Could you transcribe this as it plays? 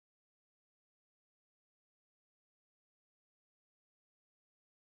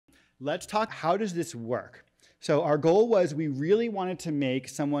let's talk, how does this work? So our goal was we really wanted to make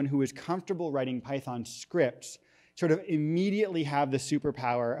someone who is comfortable writing Python scripts sort of immediately have the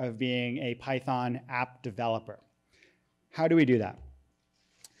superpower of being a Python app developer. How do we do that?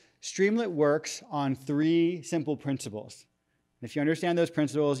 Streamlit works on 3 simple principles. If you understand those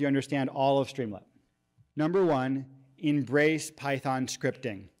principles, you understand all of Streamlit. Number 1, embrace Python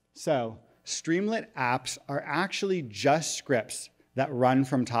scripting. So Streamlit apps are actually just scripts that run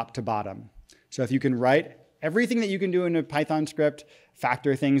from top to bottom. So if you can write everything that you can do in a Python script,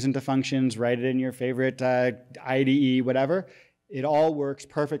 factor things into functions, write it in your favorite IDE, whatever, it all works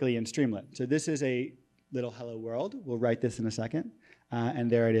perfectly in Streamlit. So this is a little hello world. We'll write this in a second.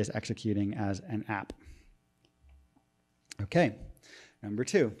 And there it is executing as an app. Okay, number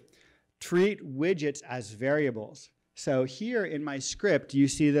 2, treat widgets as variables. So here in my script, you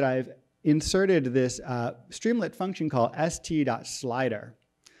see that I've inserted this Streamlit function called st.slider.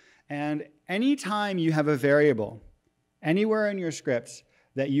 And anytime you have a variable anywhere in your scripts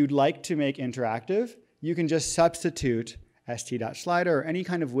that you'd like to make interactive, you can just substitute st.slider or any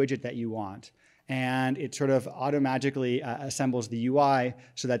kind of widget that you want. And it sort of automatically assembles the UI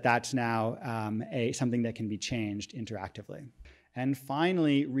so that that's now something that can be changed interactively. And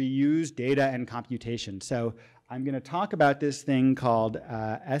finally, reuse data and computation. So I'm going to talk about this thing called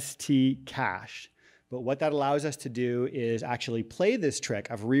stcache. But what that allows us to do is actually play this trick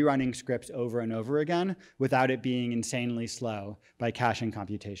of rerunning scripts over and over again without it being insanely slow by caching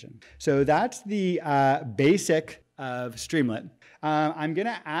computation. So that's the basic of Streamlit. I'm going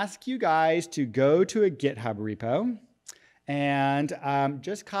to ask you guys to go to a GitHub repo and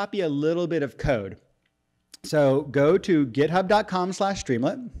just copy a little bit of code. So go to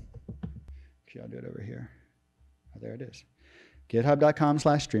github.com/Streamlit. Actually, I'll do it over here. Oh, there it is.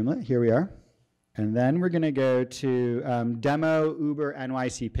 github.com/Streamlit. Here we are. And then we're going to go to demo Uber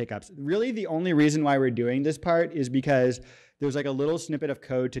NYC pickups. Really, the only reason why we're doing this part is because there's like a little snippet of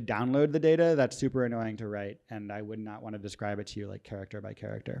code to download the data that's super annoying to write, and I would not want to describe it to you like character by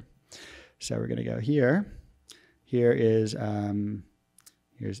character. So we're going to go here. Here is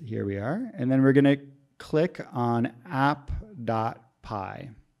here we are, and then we're going to click on app.py.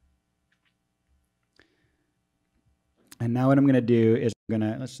 And now what I'm going to do is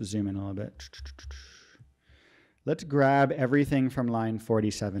let's zoom in a little bit. Let's grab everything from line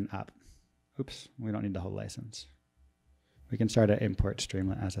 47 up. Oops, we don't need the whole license. We can start to import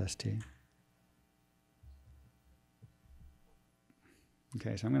Streamlit as st.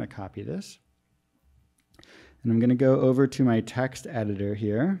 Okay, so I'm going to copy this. And I'm going to go over to my text editor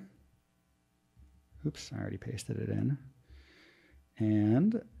here. Oops, I already pasted it in.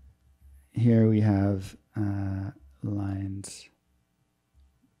 And here we have lines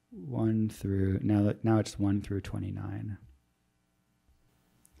 1 through, now it's 1 through 29.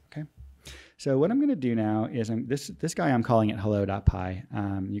 Okay. So what I'm going to do now is this guy, I'm calling it hello.py.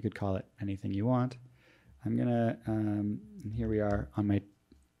 You could call it anything you want. I'm going to, here we are on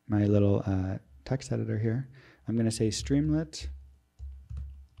my little text editor here. I'm going to say Streamlit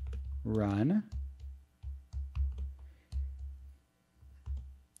run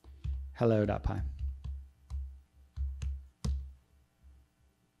hello.py.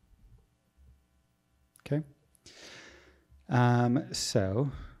 Okay.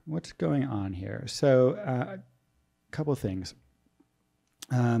 So what's going on here? So a couple things.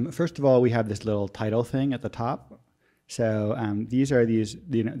 First of all, we have this little title thing at the top. So these are these,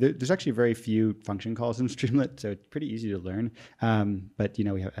 there's actually very few function calls in Streamlit, so it's pretty easy to learn. But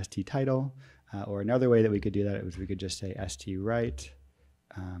we have stTitle, or another way that we could do that is we could just say stWrite.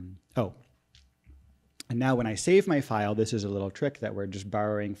 And now when I save my file, this is a little trick that we're just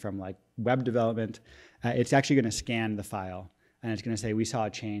borrowing from like web development. It's actually going to scan the file, and it's going to say, we saw a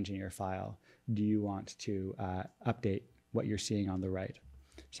change in your file. Do you want to update what you're seeing on the right?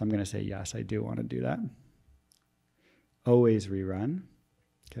 So I'm going to say, yes, I do want to do that. Always rerun.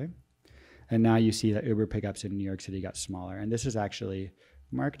 Okay. And now you see that Uber pickups in New York City got smaller. And this is actually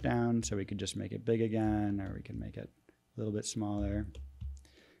markdown, so we could just make it big again, or we can make it a little bit smaller.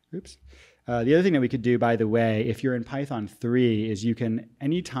 Oops. The other thing that we could do, by the way, if you're in Python 3, is you can,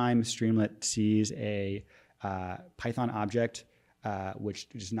 anytime Streamlit sees a Python object, which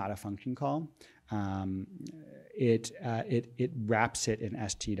is not a function call, it wraps it in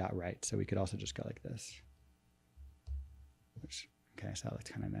st.write. So we could also just go like this. Which, okay, so that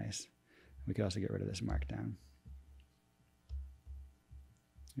looks kind of nice. We could also get rid of this markdown.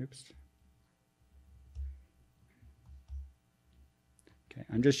 Oops. Okay,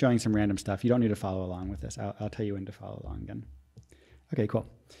 I'm just showing some random stuff. You don't need to follow along with this. I'll tell you when to follow along again. Okay, cool.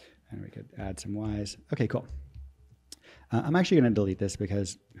 And we could add some Ys. Okay, cool. I'm actually going to delete this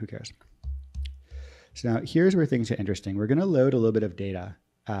because who cares? So now here's where things are interesting. We're going to load a little bit of data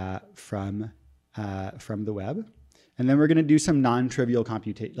from the web, and then we're going to do some non-trivial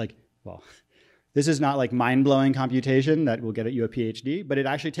computation. This is not like mind-blowing computation that will get you a PhD, but it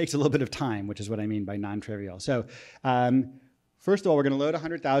actually takes a little bit of time, which is what I mean by non-trivial. So first of all, we're going to load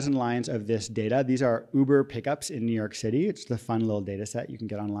 100,000 lines of this data. These are Uber pickups in New York City. It's the fun little data set you can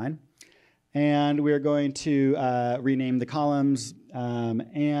get online. And we're going to rename the columns,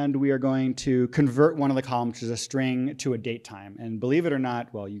 and we are going to convert one of the columns, which is a string, to a date time. And believe it or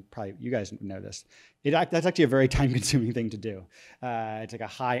not, well, you guys know this. That's actually a very time-consuming thing to do. It's like a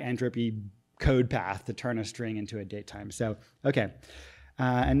high entropy code path to turn a string into a date time. So, okay.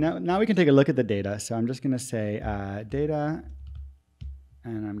 And now we can take a look at the data. So I'm just going to say data,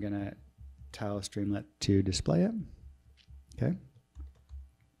 and I'm going to tell Streamlit to display it. Okay.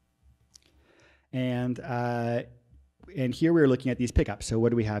 And here we're looking at these pickups. So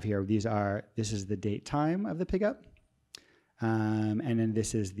what do we have here? This is the date time of the pickup. And then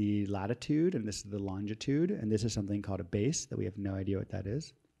this is the latitude, and this is the longitude. And this is something called a base that we have no idea what that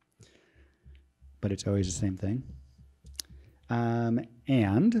is. But it's always the same thing.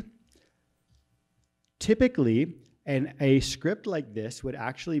 And typically, a script like this would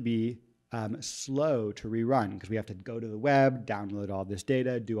actually be slow to rerun because we have to go to the web, download all this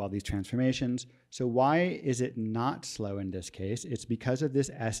data, do all these transformations. So why is it not slow in this case? It's because of this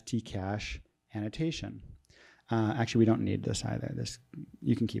stcache annotation. Actually, we don't need this either.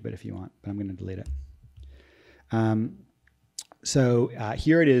 You can keep it if you want, but I'm going to delete it. So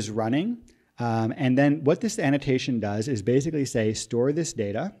here it is running. And then what this annotation does is basically say, store this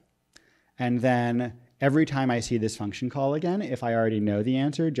data, and then every time I see this function call again, if I already know the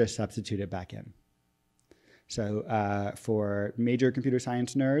answer, just substitute it back in. So for major computer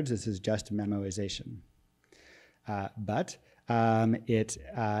science nerds, this is just memoization. But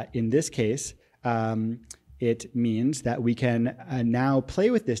in this case, it means that we can now play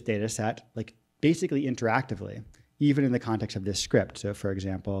with this data set like basically interactively, even in the context of this script. So for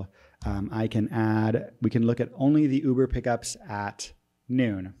example, we can look at only the Uber pickups at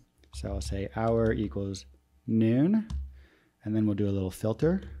noon. So I'll say hour equals noon, and then we'll do a little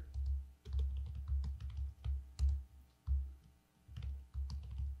filter.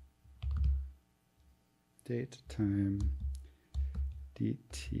 Date, time,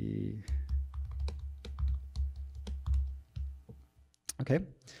 dt. Okay,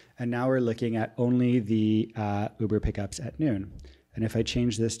 and now we're looking at only the Uber pickups at noon. And if I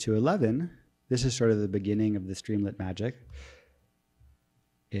change this to 11, this is sort of the beginning of the Streamlit magic.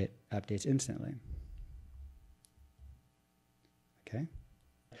 It updates instantly. Okay.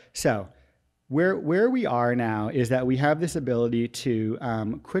 So where we are now is that we have this ability to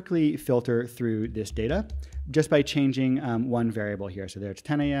quickly filter through this data just by changing one variable here. So there's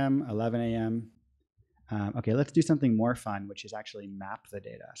 10 a.m., 11 a.m. Okay, let's do something more fun, which is actually map the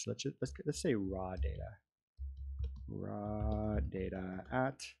data. So let's say raw data. Raw data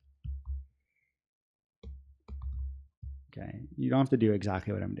at. Okay, you don't have to do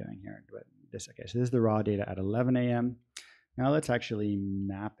exactly what I'm doing here, but okay, so this is the raw data at 11 a.m. Now let's actually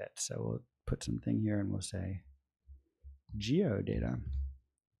map it. So we'll put something here and we'll say geodata.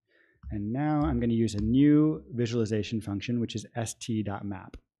 And now I'm going to use a new visualization function, which is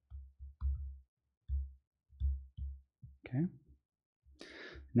st.map. Okay.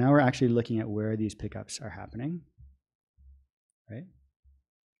 Now we're actually looking at where these pickups are happening, right?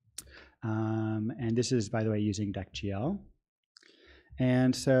 And this is, by the way, using DecGL.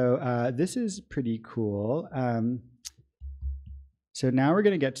 And so this is pretty cool. So now we're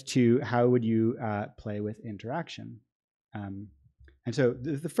going to get to how would you play with interaction. And so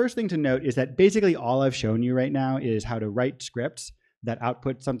the first thing to note is that basically all I've shown you right now is how to write scripts that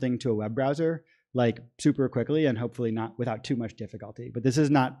output something to a web browser like super quickly and hopefully not without too much difficulty. But this is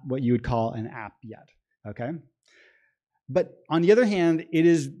not what you would call an app yet, okay? But on the other hand, it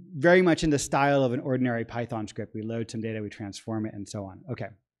is very much in the style of an ordinary Python script. We load some data, we transform it, and so on. Okay,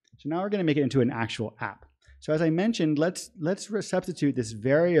 so now we're going to make it into an actual app. So as I mentioned, let's substitute this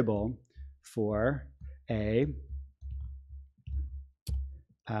variable for a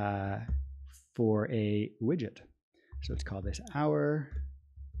widget. So let's call this hour.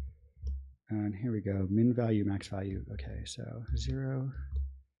 And here we go, min value, max value. Okay, so 0,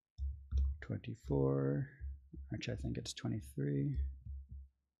 24. Actually, I think it's 23.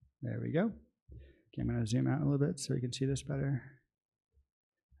 There we go. Okay, I'm going to zoom out a little bit so you can see this better.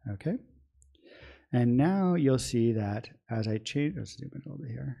 Okay. And now you'll see that as I change, let's zoom in a little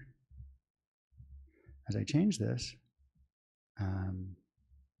bit here. As I change this,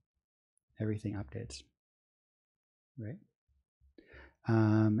 everything updates, right?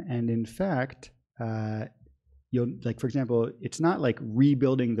 And in fact, you'll, like, for example, it's not like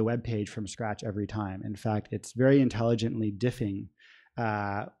rebuilding the web page from scratch every time. In fact, it's very intelligently diffing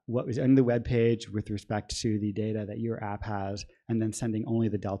what was in the web page with respect to the data that your app has, and then sending only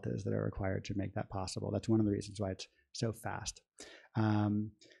the deltas that are required to make that possible. That's one of the reasons why it's so fast.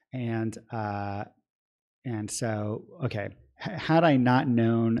 And so, okay, had I not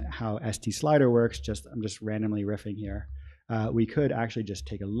known how ST_slider works, I'm just randomly riffing here, we could actually just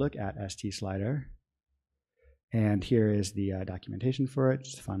take a look at ST_slider. And here is the documentation for it,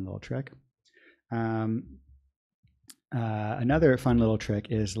 just a fun little trick. Another fun little trick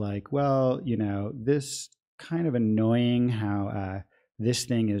is like, well, you know, this kind of annoying how this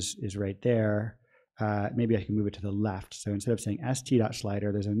thing is right there. Maybe I can move it to the left. So instead of saying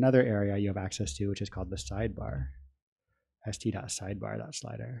st.slider, there's another area you have access to, which is called the sidebar.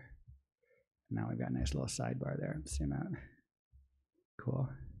 st.sidebar.slider. Now we've got a nice little sidebar there. Zoom out. Cool.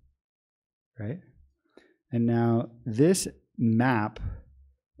 Right? And now this map,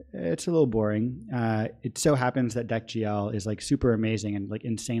 it's a little boring. It so happens that DeckGL is like super amazing and like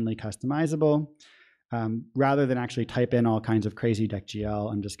insanely customizable. Rather than actually type in all kinds of crazy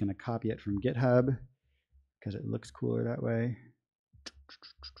DeckGL, I'm just going to copy it from GitHub because it looks cooler that way. So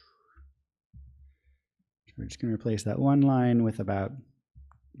we're just going to replace that one line with about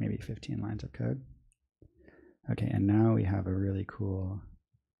maybe 15 lines of code. Okay, and now we have a really cool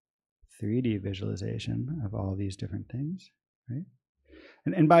 3D visualization of all these different things, right?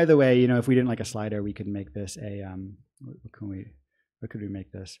 And by the way, you know, if we didn't like a slider, we could make this a what could we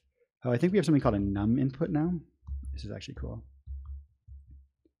make this? Oh, I think we have something called a num input now. This is actually cool.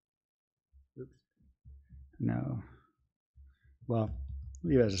 Oops. No. Well,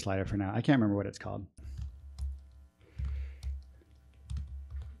 leave it as a slider for now. I can't remember what it's called.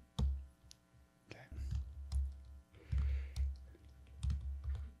 Okay.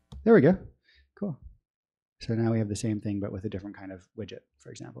 There we go. Cool. So now we have the same thing, but with a different kind of widget,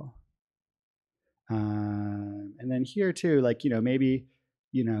 for example. And then here too, like, you know, maybe,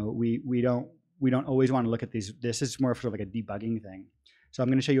 you know, we don't always want to look at these. This is more sort of like a debugging thing. So I'm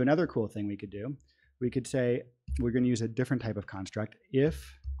going to show you another cool thing we could do. We could say we're going to use a different type of construct.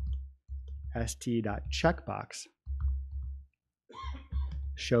 If st.checkbox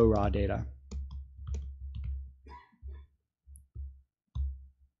show raw data.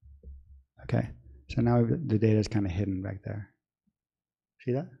 Okay, so now the data is kind of hidden back there.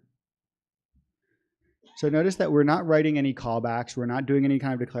 See that? So notice that we're not writing any callbacks. We're not doing any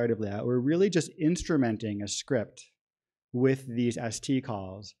kind of declarative layout. We're really just instrumenting a script with these st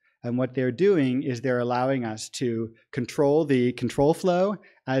calls. And what they're doing is they're allowing us to control the control flow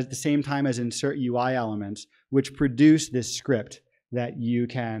at the same time as insert UI elements, which produce this script that you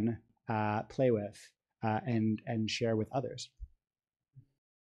can play with and share with others.